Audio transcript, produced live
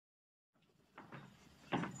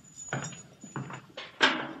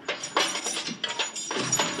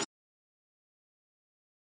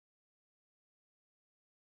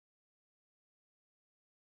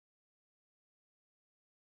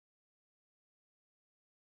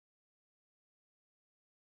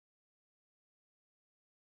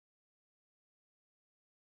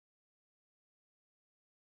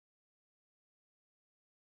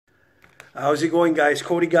How's it going, guys?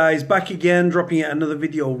 Cody, guys, back again, dropping yet another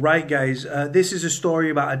video. Right, guys, this is a story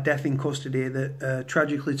about a death in custody that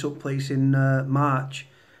tragically took place in March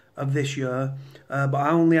of this year, but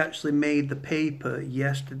I only actually made the paper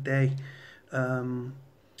yesterday.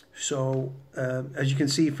 So as you can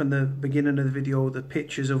see from the beginning of the video, the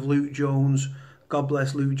pictures of Luke Jones. God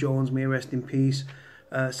bless Luke Jones, may he rest in peace.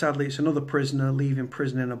 Sadly, it's another prisoner leaving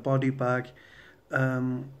prison in a body bag,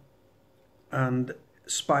 and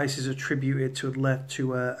Spice is attributed to have led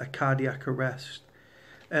to a cardiac arrest.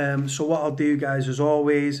 So what I'll do, guys, as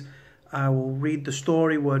always, I will read the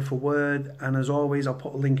story word for word, and as always, I'll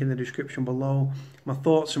put a link in the description below. My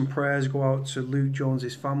thoughts and prayers go out to Luke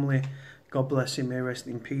Jones's family. God bless him, may he rest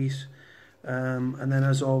in peace. And then,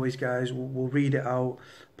 as always, guys, we'll read it out,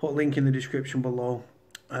 put a link in the description below,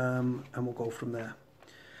 and we'll go from there.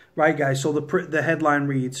 Right, guys, so the headline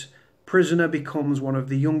reads: Prisoner becomes one of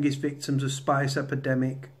the youngest victims of spice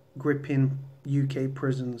epidemic gripping UK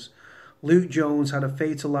prisons. Luke Jones had a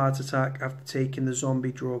fatal heart attack after taking the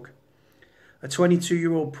zombie drug. A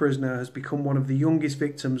 22-year-old prisoner has become one of the youngest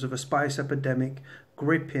victims of a spice epidemic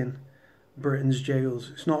gripping Britain's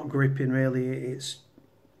jails. It's not gripping, really.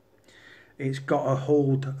 It's got a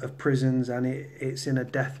hold of prisons, and it's in a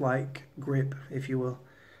death-like grip, if you will.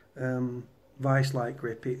 Vice-like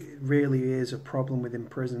grip. It really is a problem within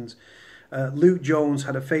prisons. Luke Jones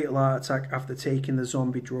had a fatal heart attack after taking the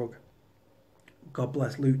zombie drug. God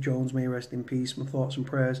bless Luke Jones, may he rest in peace. My thoughts and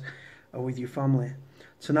prayers are with your family.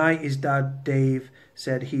 Tonight, his dad, Dave,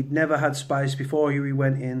 said he'd never had spice before he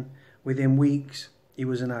went in. Within weeks, he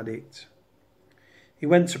was an addict. He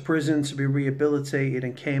went to prison to be rehabilitated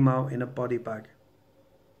and came out in a body bag.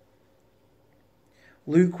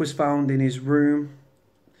 Luke was found in his room.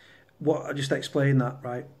 I just explained that,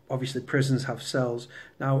 right? Obviously, prisons have cells.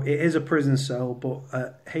 Now, it is a prison cell, but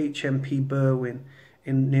at HMP Berwyn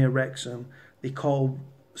near Wrexham, they call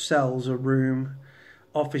cells a room.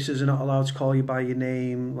 Officers are not allowed to call you by your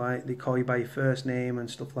name, like they call you by your first name and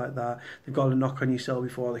stuff like that. They've got to knock on your cell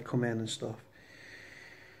before they come in and stuff.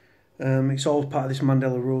 It's all part of this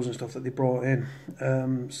Mandela rules and stuff that they brought in.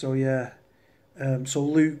 So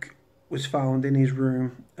Luke was found in his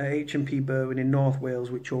room at HMP Berwyn in North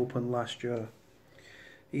Wales, which opened last year.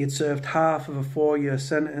 He had served half of a 4-year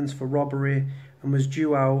sentence for robbery and was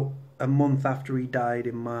due out a month after he died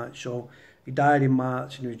in March. So he died in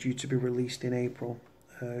March and he was due to be released in April.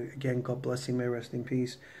 Again, God bless him, may he rest in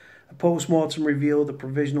peace. A post-mortem revealed the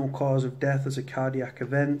provisional cause of death as a cardiac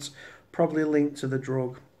event, probably linked to the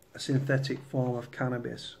drug, a synthetic form of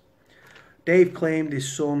cannabis. Dave claimed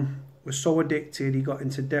his son was so addicted he got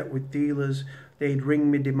into debt with dealers. They'd ring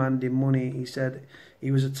me demanding money. He said he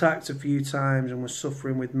was attacked a few times and was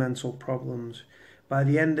suffering with mental problems. By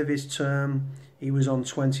the end of his term, he was on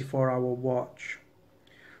 24-hour watch.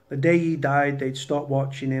 The day he died, they'd stopped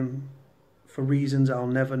watching him for reasons I'll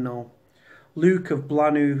never know. Luke of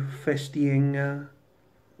Blanw Festynga,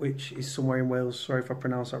 which is somewhere in Wales, sorry if I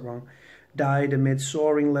pronounced that wrong, died amid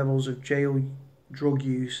soaring levels of jail drug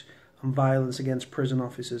use and violence against prison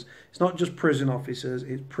officers. It's not just prison officers,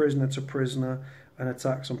 it's prisoner to prisoner and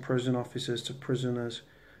attacks on prison officers to prisoners.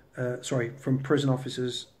 From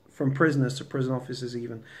prisoners to prison officers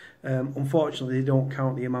even. Unfortunately, they don't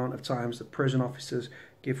count the amount of times that prison officers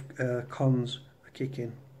give cons a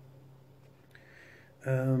kicking.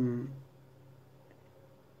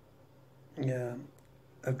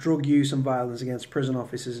 Of drug use and violence against prison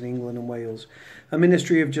officers in England and Wales. A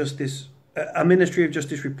Ministry of Justice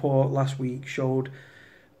report last week showed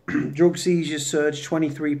drug seizures surged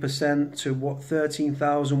 23% to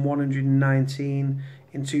 13,119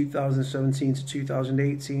 in 2017 to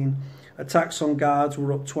 2018. Attacks on guards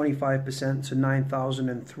were up 25% to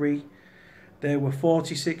 9,003. There were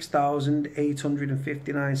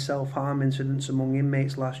 46,859 self-harm incidents among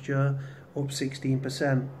inmates last year, up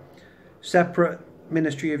 16%. Separate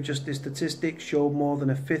Ministry of Justice statistics showed more than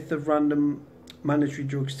a fifth of random mandatory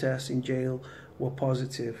drugs tests in jail were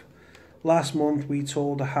positive. Last month, we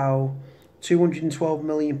told how £212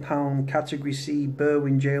 million Category C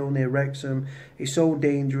Berwyn Jail near Wrexham is so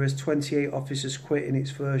dangerous 28 officers quit in its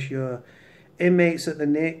first year. Inmates at the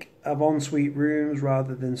Nick have ensuite rooms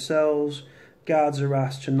rather than cells. Guards are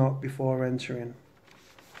asked to knock before entering.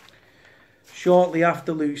 Shortly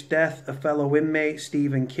after Luke's death, a fellow inmate,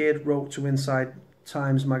 Stephen Kidd, wrote to Inside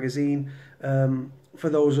Times magazine. For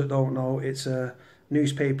those that don't know, it's a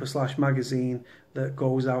newspaper/magazine that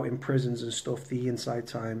goes out in prisons and stuff, the Inside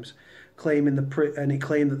Times, and it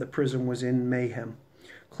claimed that the prison was in mayhem.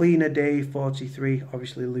 Cleaner Dave, 43,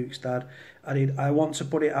 obviously Luke's dad, added, "I want to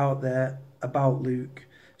put it out there about Luke.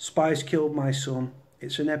 Spice killed my son.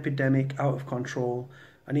 It's an epidemic out of control.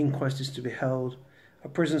 An inquest is to be held. A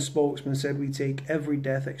prison spokesman said, "We take every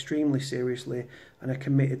death extremely seriously and are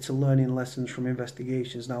committed to learning lessons from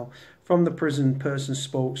investigations." Now, from the prison person's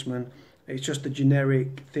spokesman, it's just a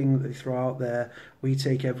generic thing that they throw out there. We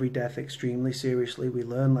take every death extremely seriously. We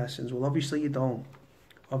learn lessons. Well, obviously you don't.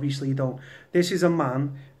 Obviously you don't. This is a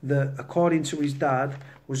man that, according to his dad,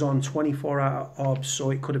 was on 24-hour OBS,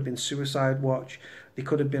 so it could have been suicide watch. They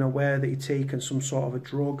could have been aware that he'd taken some sort of a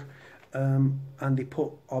drug, and they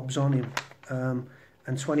put OBS on him.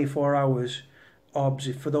 And 24 hours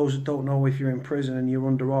OBS, for those that don't know, if you're in prison and you're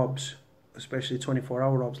under OBS, especially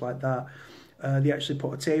 24-hour OBS like that, they actually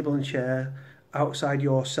put a table and chair outside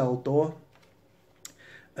your cell door,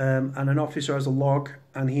 and an officer has a log,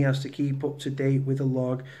 and he has to keep up to date with a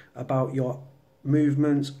log about your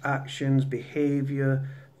movements, actions, behaviour,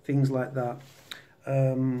 things like that.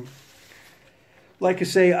 Like I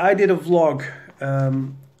say, I did a vlog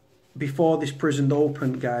before this prison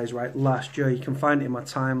opened, guys, right, last year. You can find it in my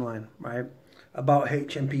timeline, right, about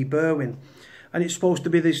HMP Berwyn. And it's supposed to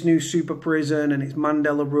be this new super prison, and it's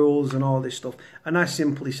Mandela rules and all this stuff. And I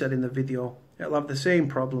simply said in the video, it'll have the same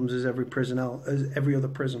problems as every other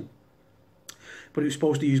prison. But it's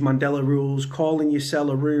supposed to use Mandela rules, calling your cell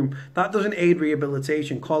a room. That doesn't aid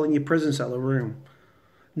rehabilitation, calling your prison cell a room.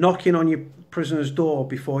 Knocking on your prisoner's door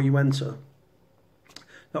before you enter.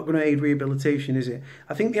 Not going to aid rehabilitation, is it?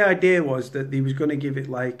 I think the idea was that he was going to give it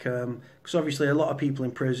like, because obviously a lot of people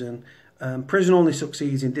in prison, prison only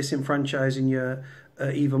succeeds in disenfranchising you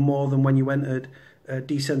even more than when you entered,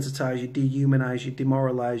 desensitise you, dehumanise you,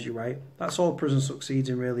 demoralise you, right? That's all prison succeeds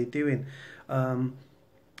in really doing.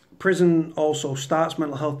 Prison also starts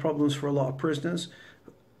mental health problems for a lot of prisoners.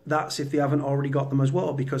 That's if they haven't already got them as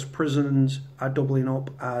well, because prisons are doubling up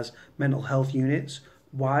as mental health units.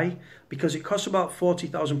 Why? Because it costs about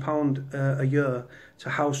 £40,000 a year to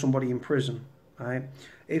house somebody in prison, right?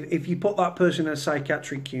 If you put that person in a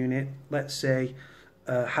psychiatric unit, let's say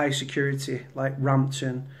high security like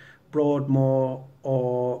Rampton, Broadmoor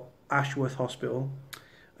or Ashworth Hospital,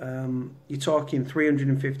 you're talking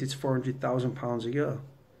 £350,000 to £400,000 a year.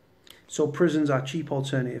 So prisons are cheap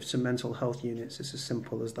alternatives to mental health units. It's as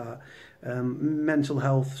simple as that. Mental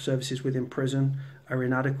health services within prison are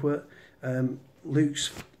inadequate.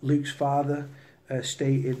 Luke's father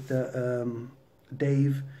stated that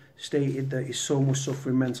Dave stated that his son was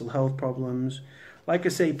suffering mental health problems. Like I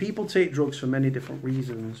say, people take drugs for many different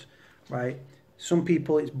reasons, right? Some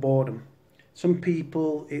people it's boredom. Some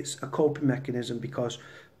people it's a coping mechanism because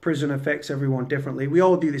prison affects everyone differently. We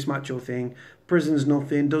all do this macho thing. Prison's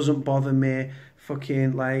nothing, doesn't bother me.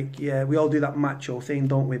 Fucking like, yeah, we all do that macho thing,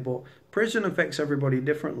 don't we? But prison affects everybody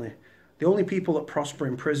differently. The only people that prosper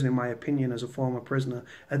in prison, in my opinion, as a former prisoner,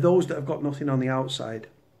 are those that have got nothing on the outside.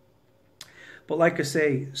 But like I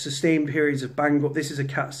say, sustained periods of bang up. This is a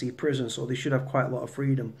Cat C prison, so they should have quite a lot of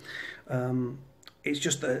freedom. It's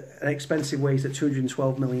just an expensive waste at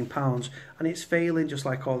 £212 million, and it's failing just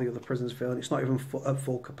like all the other prisons failing. It's not even at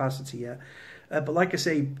full capacity yet. But like I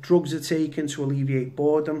say, drugs are taken to alleviate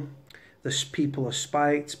boredom. The people are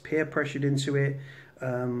spiked, peer pressured into it,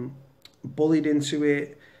 bullied into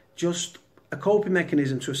it. Just a coping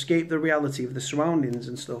mechanism to escape the reality of the surroundings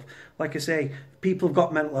and stuff. Like I say, people have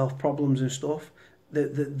got mental health problems and stuff.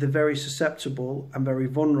 They're very susceptible and very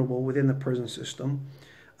vulnerable within the prison system.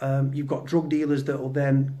 You've got drug dealers that will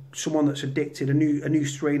then, someone that's addicted, a new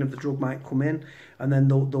strain of the drug might come in, and then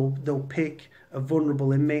they'll pick a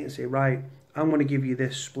vulnerable inmate and say, right, I'm going to give you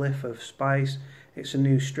this spliff of spice. It's a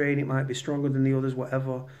new strain. It might be stronger than the others,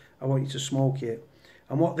 whatever. I want you to smoke it.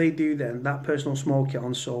 And what they do then, that person will smoke it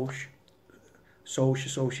on social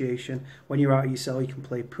association. When you're out of your cell, you can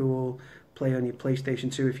play pool, play on your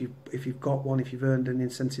PlayStation 2 if you've got one, if you've earned any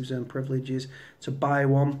incentives and privileges to buy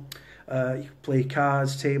one. You can play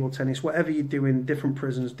cards, table tennis, whatever you do in different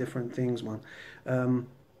prisons, different things, man.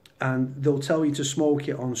 And they'll tell you to smoke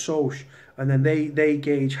it on social, and then they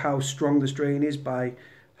gauge how strong the strain is by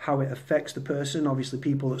how it affects the person. Obviously,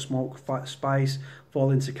 people that smoke spice fall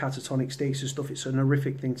into catatonic states and stuff. It's an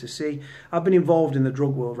horrific thing to see. I've been involved in the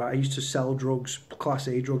drug world, right? I used to sell drugs, Class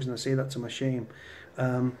A drugs, and I say that to my shame.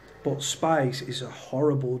 But spice is a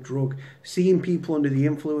horrible drug. Seeing people under the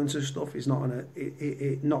influence of stuff is not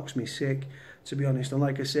it knocks me sick, to be honest. And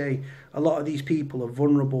like I say, a lot of these people are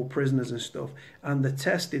vulnerable prisoners and stuff, and they're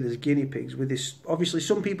tested as guinea pigs with this. Obviously,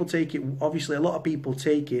 some people take it. Obviously, a lot of people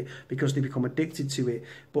take it because they become addicted to it.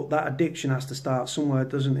 But that addiction has to start somewhere,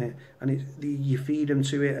 doesn't it? And you feed them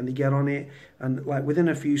to it, and they get on it, and like within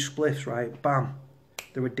a few spliffs, right, bam,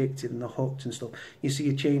 they're addicted and they're hooked and stuff. You see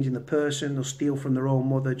a change in the person. They'll steal from their own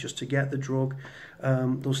mother just to get the drug.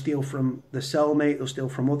 They'll steal from the cellmate. They'll steal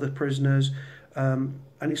from other prisoners. And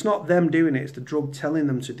it's not them doing it, it's the drug telling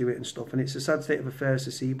them to do it and stuff. And it's a sad state of affairs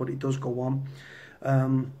to see, but it does go on.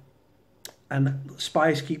 And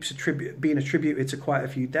spice keeps being attributed to quite a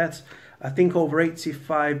few deaths. I think over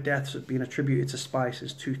 85 deaths have been attributed to spice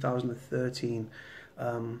since 2013.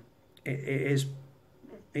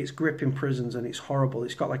 It's gripping prisons, and it's horrible.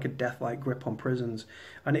 It's got like a death-like grip on prisons,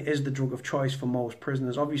 and it is the drug of choice for most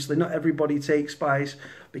prisoners. Obviously, not everybody takes spice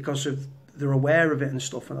because they're aware of it and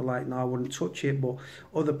stuff, and they're like, no, I wouldn't touch it. But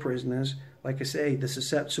other prisoners, like I say, they're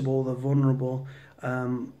susceptible, they're vulnerable.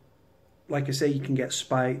 Like I say, you can get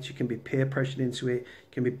spiked, you can be peer pressured into it,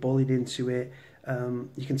 you can be bullied into it.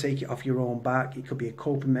 You can take it off your own back. It could be a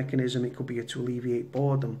coping mechanism, it could be to alleviate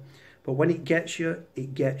boredom. But when it gets you, and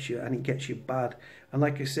it gets you bad. And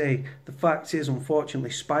like I say, the fact is, unfortunately,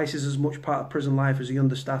 spice is as much part of prison life as the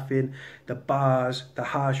understaffing, the bars, the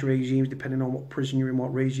harsh regimes, depending on what prison you're in,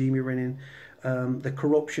 what regime you're in, the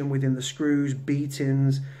corruption within the screws,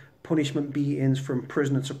 beatings, punishment beatings from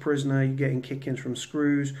prisoner to prisoner, you're getting kickings from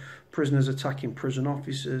screws, prisoners attacking prison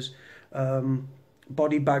officers.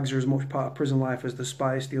 Body bags are as much part of prison life as the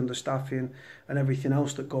spice, the understaffing, and everything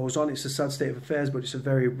else that goes on. It's a sad state of affairs, but it's a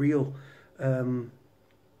very real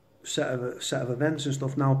set of events and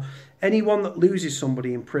stuff. Now, anyone that loses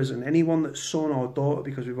somebody in prison, anyone that's son or daughter,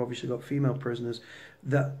 because we've obviously got female prisoners,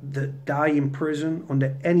 that die in prison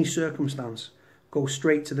under any circumstance, go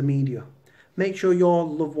straight to the media. Make sure your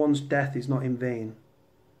loved one's death is not in vain,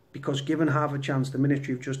 because given half a chance, the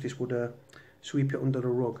Ministry of Justice would sweep it under the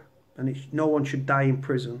rug. And no one should die in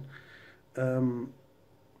prison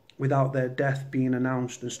without their death being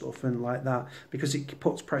announced and stuff and like that, because it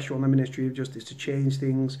puts pressure on the Ministry of Justice to change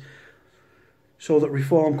things so that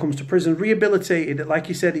reform comes to prison. Rehabilitated, like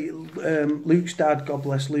he said, Luke's dad, God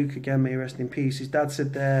bless Luke again, may he rest in peace, his dad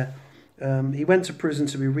said there, he went to prison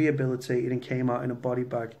to be rehabilitated and came out in a body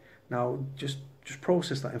bag. Now, just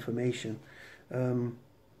process that information.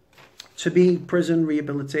 To be prison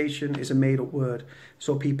rehabilitation is a made-up word.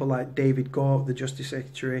 So people like David Gore, the Justice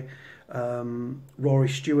Secretary, Rory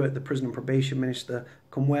Stewart, the Prison and Probation Minister,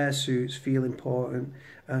 can wear suits, feel important,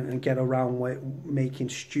 and get around making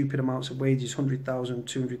stupid amounts of wages, 100,000,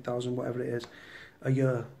 200,000, whatever it is, a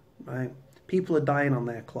year, right? People are dying on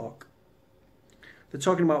their clock. They're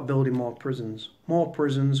talking about building more prisons, more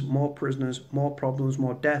prisoners, more problems,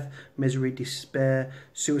 more death, misery, despair,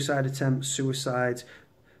 suicide attempts, suicides,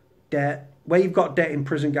 debt. Where you've got debt in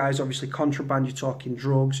prison, guys, obviously contraband, you're talking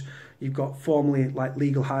drugs. You've got formerly like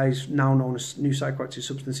legal highs, now known as new psychoactive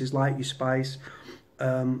substances like your spice.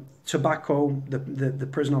 Tobacco, the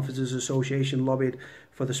Prison Officers Association lobbied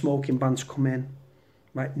for the smoking ban to come in,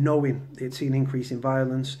 right, knowing they'd seen an increase in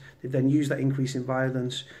violence. They then used that increase in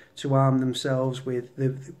violence to arm themselves with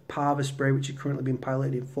the Parva spray, which is currently being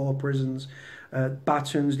piloted in 4 prisons.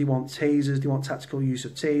 Batons, they want tasers, they want tactical use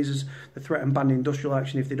of tasers, they threaten banning industrial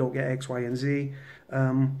action if they don't get X, Y and Z.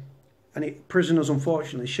 And prisoners,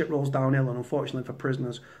 unfortunately, shit rolls downhill, and unfortunately for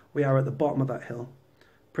prisoners, we are at the bottom of that hill.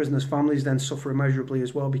 Prisoners' families then suffer immeasurably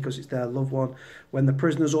as well, because it's their loved one. When the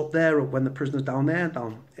prisoner's up, they're up. When the prisoner's down, they're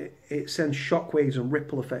down. It sends shockwaves and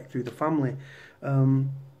ripple effect through the family.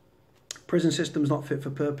 Prison system's not fit for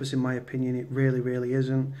purpose, in my opinion. It really, really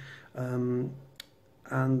isn't. And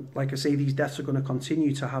like I say, these deaths are going to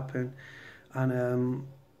continue to happen. And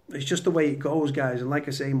it's just the way it goes, guys. And like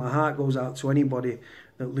I say, my heart goes out to anybody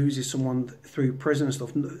that loses someone through prison and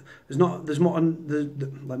stuff. Let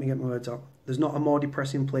me get my words out. There's not a more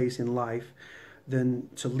depressing place in life than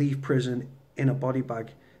to leave prison in a body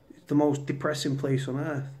bag. It's the most depressing place on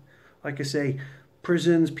earth. Like I say,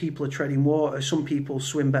 prisons, people are treading water. Some people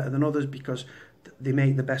swim better than others because they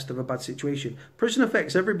make the best of a bad situation. Prison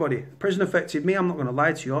affects everybody. Prison affected me, I'm not going to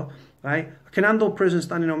lie to you, right? I can handle prison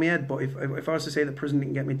standing on my head, but if I was to say that prison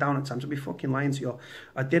didn't get me down at times, I'd be fucking lying to you.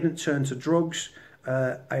 I didn't turn to drugs. I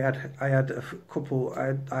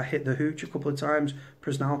hit the hooch a couple of times,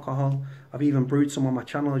 prison alcohol. I've even brewed some on my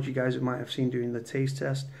channel, as you guys might have seen doing the taste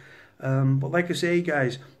test. But like I say,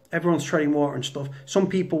 guys, everyone's treading water and stuff. Some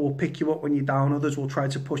people will pick you up when you're down. Others will try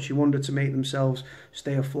to push you under to make themselves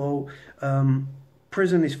stay afloat.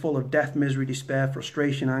 Prison is full of death, misery, despair,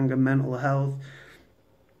 frustration, anger, mental health,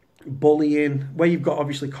 bullying. Where you've got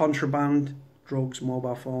obviously contraband, drugs,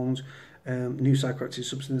 mobile phones, new psychoactive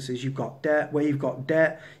substances. You've got debt. Where you've got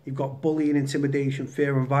debt, you've got bullying, intimidation,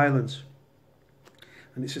 fear and violence.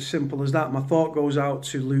 And it's as simple as that. My thought goes out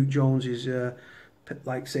to Luke Jones's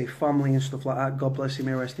like say family and stuff like that. God bless him,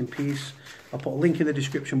 may rest in peace. I'll put a link in the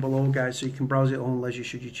description below, guys, so you can browse it on leisure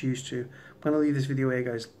should you choose to. I'm going to leave this video here,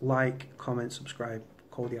 guys. Like, comment, subscribe.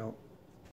 Cody out.